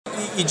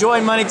you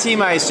joined Money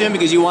Team, I assume,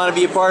 because you want to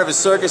be a part of a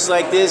circus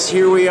like this.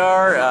 Here we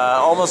are,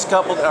 just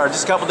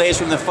a couple days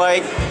from the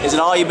fight. Is it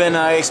all you've been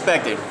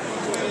expecting?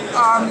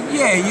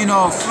 Yeah, you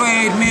know,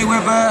 Floyd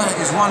Mayweather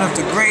is one of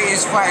the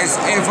greatest fighters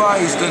ever.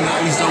 He's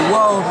the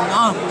world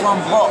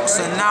 #1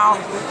 boxer now.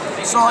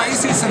 So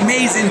it's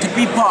amazing to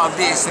be part of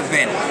this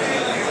event,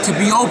 to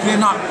be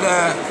opening up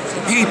the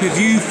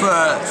pay-per-view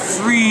for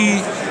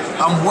 3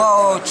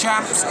 world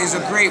champs is a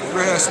great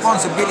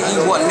responsibility.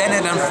 What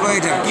Leonard and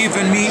Floyd have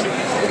given me.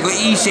 We've got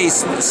E.J.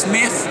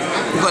 Smith,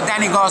 we've got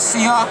Danny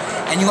Garcia,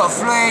 and you got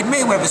Floyd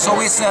Mayweather.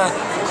 So it's a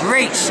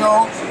great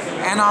show.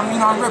 And you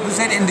know, I'm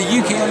representing the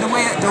UK on the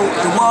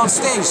world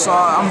stage, so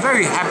I'm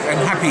very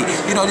happy.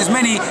 You know, there's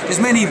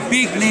many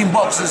big name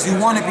boxers who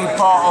want to be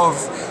part of,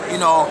 you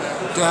know,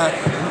 the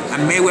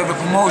Mayweather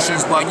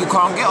promotions, but you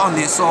can't get on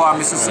this. So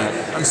it's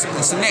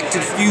a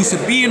selected few. So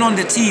being on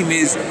the team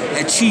is an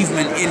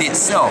achievement in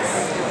itself.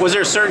 Was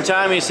there a certain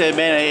time you said,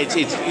 man,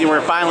 where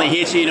it finally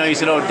hit you? You know, you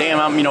said, oh damn,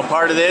 I'm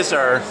part of this,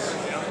 or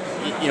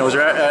you know, was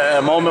there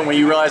a moment when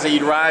you realized that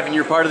you'd arrived and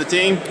you're part of the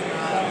team?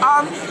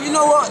 You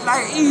know what?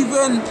 Like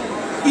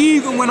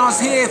even when I was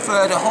here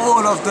for the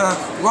whole of the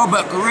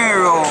Robert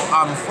Guerrero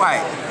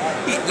fight,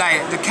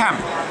 like the camp,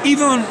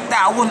 even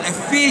that I wasn't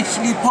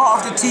officially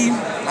part of the team,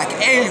 like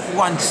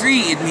everyone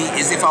treated me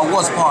as if I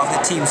was part of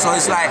the team. So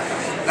it's like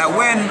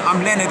when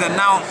Leonard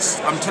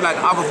announced to like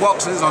other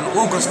boxers on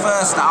August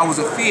 1st that I was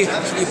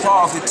officially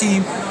part of the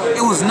team,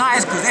 it was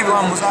nice because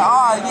everyone was like,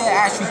 oh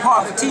yeah, actually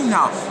part of the team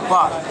now.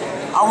 But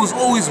I was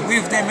always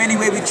with them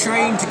anyway. We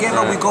train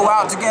together, we go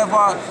out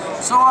together.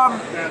 So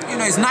you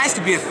know, it's nice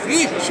to be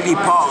officially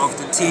part of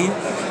the team.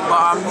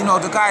 But you know,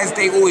 the guys,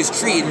 they always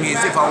treated me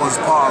as if I was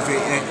part of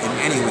it in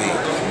any way.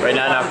 Right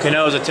now,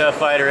 Canelo's a tough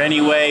fighter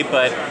anyway,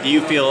 but do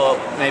you feel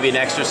maybe an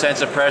extra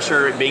sense of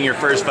pressure being your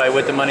first fight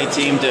with the Money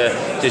Team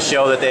to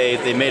show that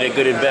they made a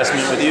good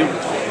investment with you?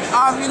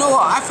 You know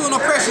what? I feel no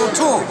pressure at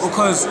all,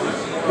 because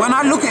when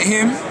I look at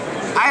him,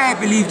 I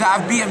believe that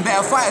I've beaten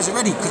better fighters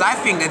already, because I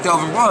think that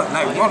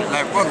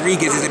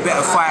Rodriguez is a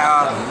better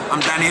fighter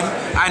than him.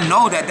 I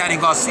know that Danny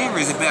Garcia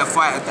is a better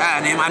fighter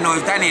than him. I know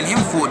if Danny and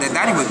him fought, that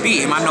Danny would beat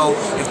him. I know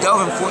if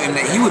Delvin fought him,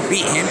 that he would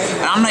beat him.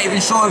 And I'm not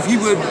even sure if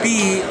he would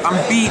beat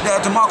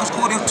DeMarcus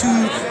Cordy of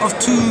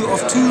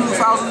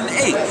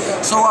 2008.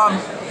 So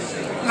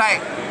like,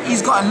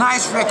 he's got a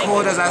nice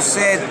record, as I've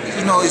said.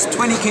 You know, it's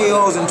 20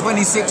 KOs and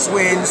 26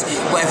 wins.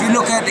 But if you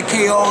look at the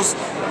KOs,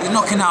 he's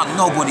knocking out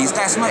nobodies.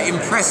 That's not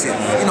impressive.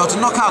 You know, to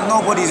knock out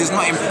nobodies is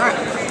not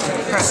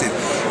impressive.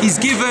 He's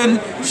given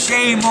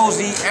Shane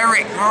Mosley,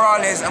 Eric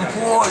Morales, and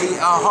Paulie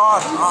a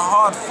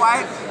hard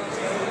fight.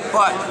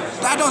 But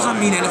that doesn't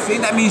mean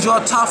anything. That means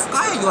you're a tough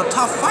guy. You're a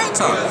tough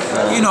fighter.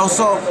 You know,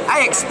 so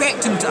I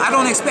expect him to. I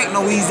don't expect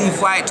no easy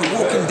fight to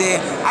walk in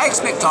there. I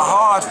expect a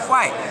hard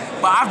fight.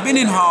 But I've been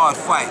in hard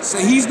fights, so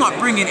he's not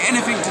bringing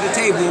anything to the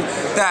table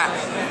that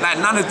like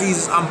none of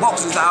these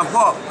boxers that I've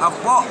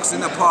boxed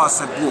in the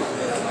past have brought.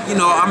 You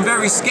know, I'm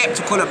very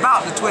skeptical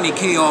about the 20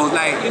 KOs.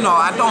 Like, you know,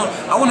 I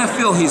want to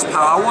feel his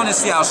power. I want to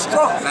see how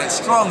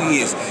strong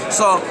he is.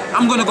 So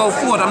I'm gonna go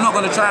forward. I'm not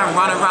gonna try and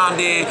run around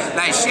there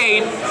like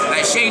Shane.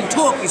 Like Shane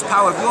took his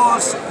power. If you're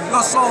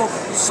so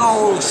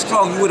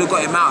strong, you would have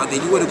got him out of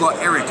there. You would have got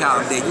Eric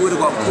out of there. You would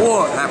have got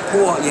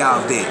Paulie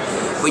out of there.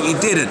 But you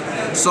didn't.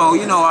 So,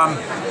 you know, I'm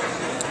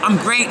in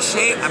great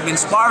shape. I've been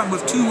sparring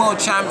with 2 world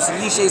champs,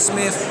 E.J.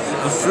 Smith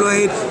and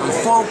Floyd. I'm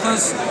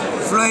focused.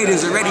 Floyd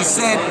has already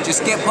said,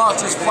 just get past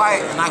this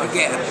fight and I could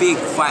get a big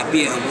fight,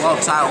 be it a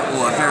world title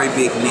or a very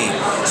big name.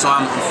 So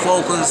I'm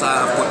focused.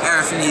 I've put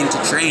everything into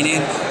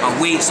training.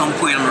 My weight, some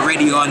point I'm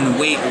already on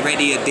weight,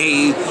 ready a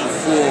day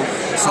before.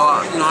 So,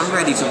 you know, I'm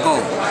ready to go.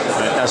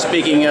 Now,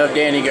 speaking of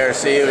Danny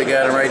Garcia, we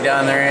got him right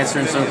down there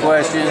answering some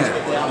questions.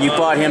 You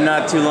fought him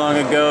not too long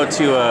ago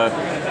to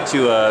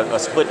a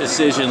split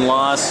decision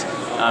loss.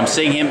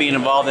 Seeing him being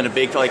involved in a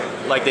big fight,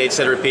 like they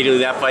said repeatedly,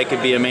 that fight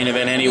could be a main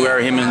event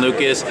anywhere, him and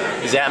Lucas.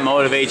 Does that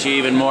motivate you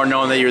even more,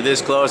 knowing that you're this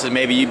close and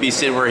maybe you'd be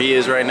sitting where he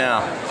is right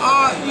now?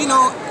 You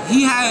know,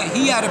 he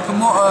had a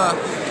promoter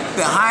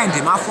behind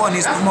him. I fought in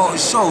his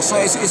promoter's show, so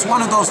it's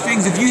one of those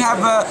things. If you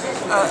have a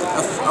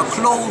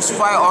close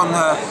fight on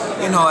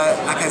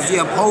like a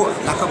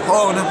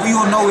opponent, we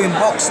all know in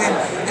boxing,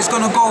 it's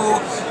gonna go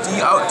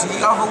the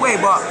other way.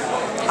 But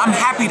I'm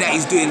happy that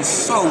he's doing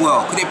so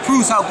well, because it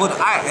proves how good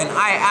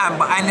I am,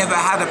 but I never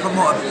had a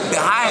promoter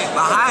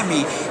behind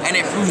me, and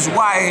it proves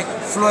why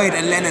Floyd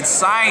and Leonard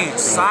signed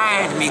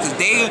me, because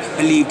they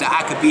believed that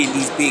I could be in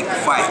these big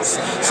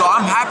fights. So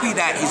I'm happy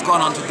that he's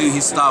gone on to do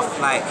his stuff.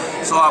 Like,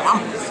 so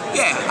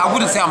I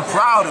wouldn't say I'm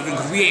proud of him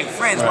because we ain't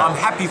friends, but I'm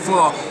happy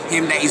for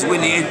him that he's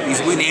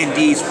winning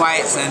these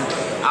fights, and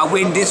I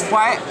win this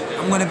fight,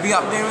 I'm going to be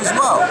up there as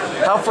well.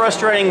 How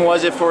frustrating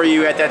was it for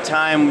you at that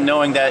time,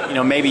 knowing that, you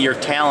know, maybe your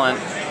talent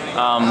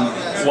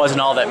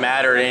wasn't all that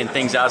mattered, and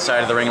things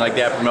outside of the ring like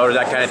that, promoter,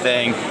 that kind of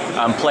thing,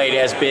 played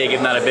as big,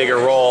 if not a bigger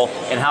role.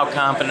 And how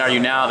confident are you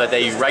now that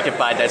they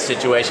rectified that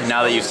situation,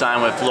 now that you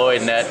signed with Floyd,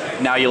 and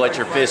that now you let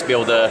your fist be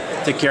able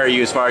to carry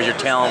you as far as your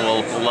talent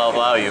will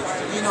allow you?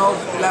 You know,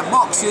 like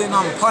boxing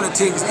and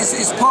politics,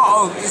 it's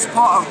part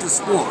of the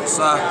sport.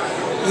 So,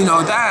 you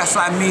know, that's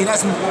what I mean.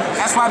 That's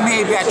why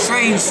maybe I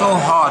train so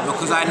hard,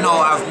 because I know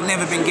I've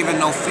never been given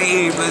no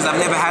favors. I've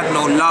never had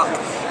no luck.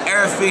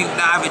 Everything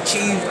that I've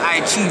achieved, I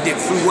achieved it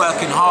through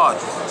working hard.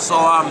 So,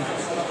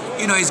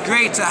 you know, it's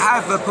great to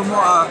have a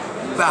promoter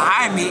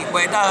behind me,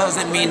 but it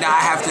doesn't mean that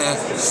I have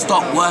to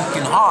stop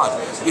working hard.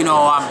 You know,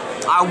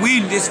 I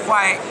win this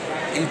fight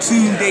in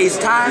 2 days'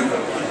 time,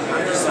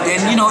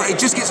 then, you know, it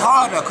just gets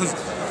harder, because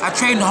I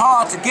trained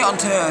hard to get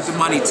onto the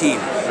money team.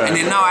 And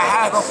then now I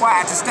have a fight, I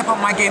have to step up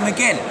my game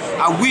again.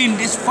 I win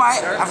this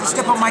fight, I have to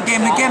step up my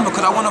game again,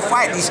 because I want to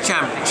fight these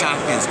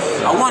champions.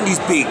 I want these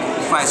big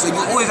fights, so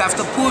you always have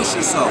to push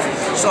yourself.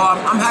 So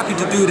I'm happy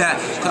to do that,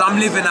 because I'm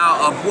living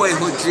out a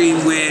boyhood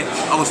dream where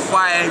I was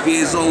 5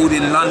 years old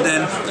in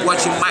London,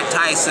 watching Mike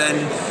Tyson,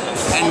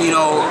 and, you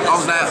know, I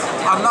was like,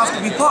 I'd love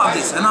to be part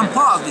of this, and I'm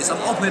part of this.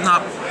 I'm opening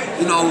up,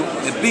 you know,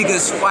 the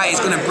biggest fight is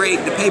going to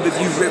break the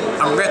pay-per-view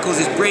records,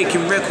 is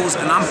breaking records,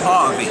 and I'm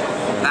part of it.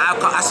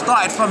 Like, I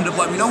started from the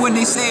bottom. You know when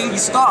they say you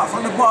start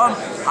from the bottom?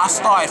 I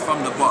started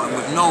from the bottom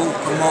with no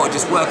promoter,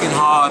 just working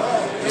hard,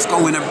 just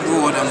going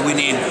abroad and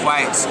winning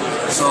fights.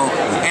 So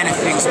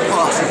anything's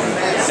possible.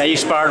 Now, you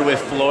sparred with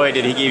Floyd.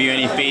 Did he give you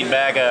any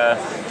feedback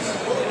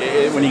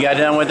when you got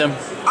done with him?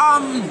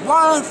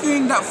 One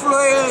thing that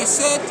Floyd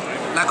said,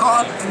 like,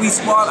 oh, we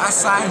sparred, I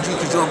signed you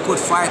because you're a good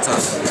fighter.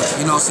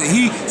 You know, so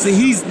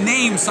he's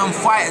named some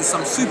fighters,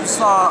 some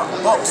superstar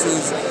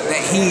boxers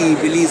that he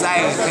believes I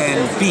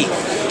can beat.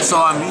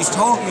 So he's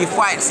told me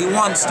fights he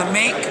wants to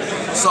make.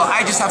 So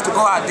I just have to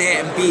go out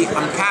there and beat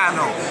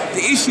Cano. The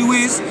issue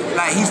is,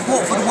 like, he's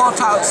fought for the world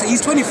title. So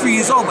he's 23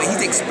 years old, but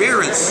he's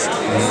experienced.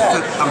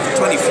 I'm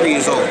 23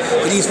 years old,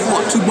 but he's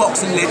fought 2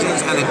 boxing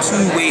legends and a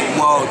 2-weight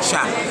world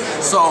champ.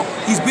 So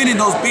he's been in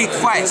those big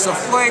fights. So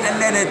Floyd and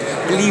Leonard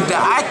believe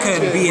that I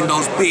could be in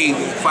those big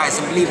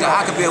fights and believe that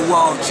I could be a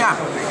world champ.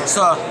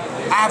 So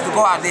I have to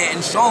go out there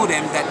and show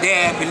them that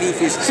their belief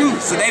is true.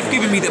 So they've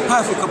given me the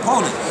perfect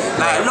opponent.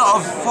 Like, a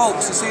lot of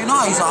folks are saying,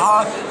 oh, he's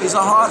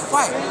a hard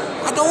fight.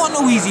 I don't want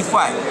no easy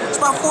fight. It's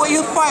about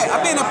 4-year fight. I've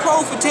been a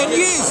pro for 10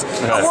 years.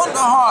 I want the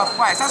hard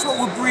fights. That's what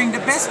will bring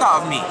the best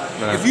out of me.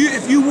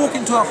 If you walk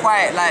into a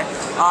fight like,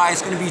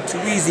 it's gonna be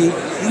too easy,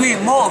 you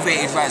ain't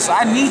motivated, right? So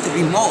I need to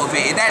be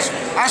motivated. That's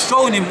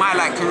shown in my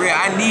career.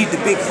 I need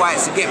the big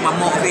fights to get my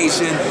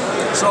motivation.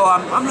 So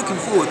I'm looking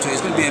forward to it.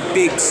 It's gonna be a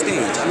big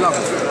stage. I love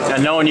it. Now,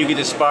 knowing you get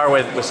to spar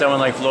with someone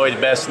like Floyd,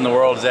 the best in the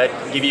world, does that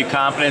give you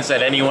confidence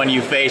that anyone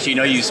you face, you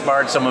know you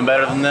sparred someone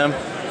better than them?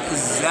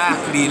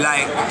 Exactly.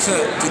 Like, to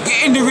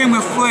get in the ring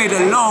with Floyd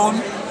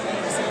alone,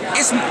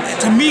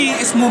 to me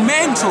it's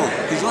momental,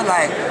 because you're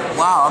like,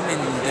 wow, I'm in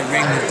the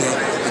ring with the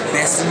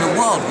best in the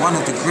world, one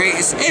of the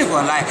greatest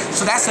ever. Like,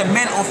 so that's a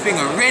mental thing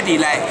already.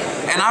 Like,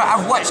 and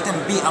I've watched them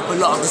beat up a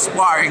lot of the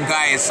sparring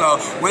guys. So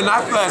when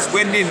I first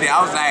went in there,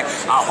 I was like,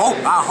 I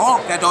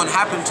hope that don't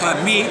happen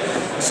to me.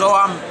 So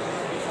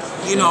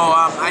you know,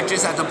 I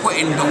just had to put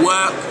in the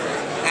work,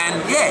 and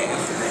yeah,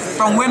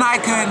 from when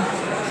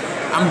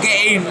I'm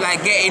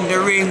getting the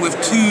ring with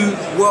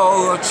 2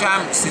 world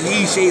champs, and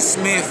E.J.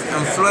 Smith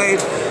and Floyd.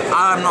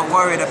 I'm not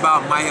worried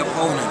about my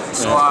opponent,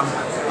 so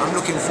I'm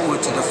looking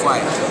forward to the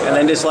fight. And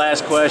then this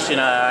last question,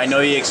 I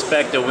know you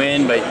expect to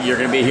win, but you're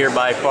going to be here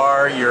by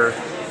far. Your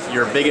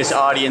biggest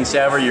audience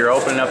ever. You're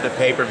opening up the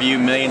pay-per-view,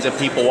 millions of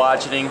people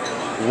watching.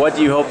 What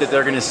do you hope that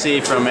they're going to see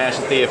from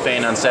Ashley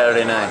Theophane on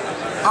Saturday night?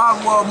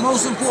 Well,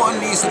 most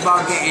importantly, it's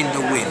about getting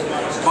the win.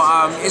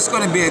 But it's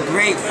going to be a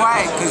great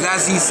fight, because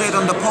as he said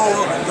on the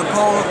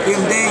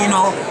podium there, you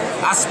know,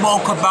 I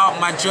spoke about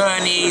my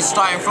journey,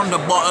 starting from the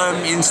bottom,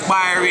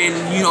 inspiring,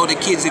 you know, the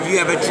kids. If you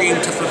ever dream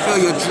to fulfill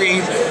your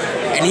dream,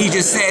 and he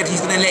just said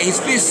he's going to let his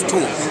fist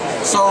talk.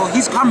 So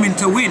he's coming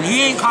to win.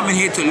 He ain't coming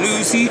here to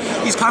lose.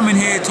 He's coming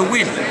here to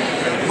win.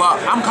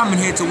 But I'm coming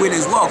here to win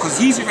as well, because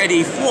he's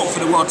already fought for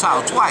the world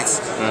title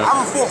twice. I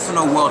haven't fought for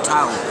no world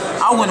title.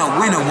 I want to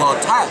win a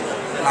world title.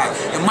 Like,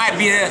 it might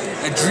be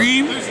a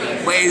dream,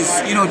 but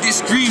you know, this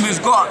dream has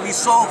got me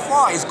so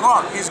far. It's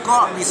got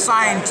me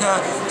signed to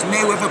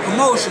Mayweather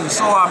promotion.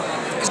 So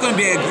it's going to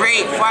be a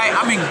great fight.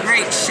 I'm in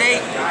great shape.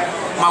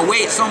 My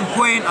weight's on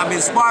point. I've been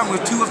sparring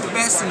with 2 of the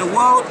best in the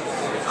world.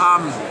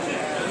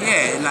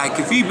 Yeah, like,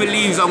 if he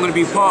believes I'm going to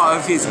be part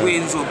of his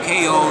wins or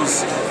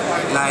KOs,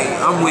 like,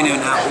 I'm winning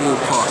at all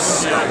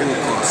costs. At all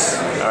costs.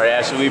 All right,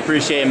 Ashley, we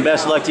appreciate it, and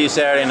best of luck to you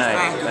Saturday night.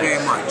 Thank you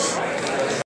very much.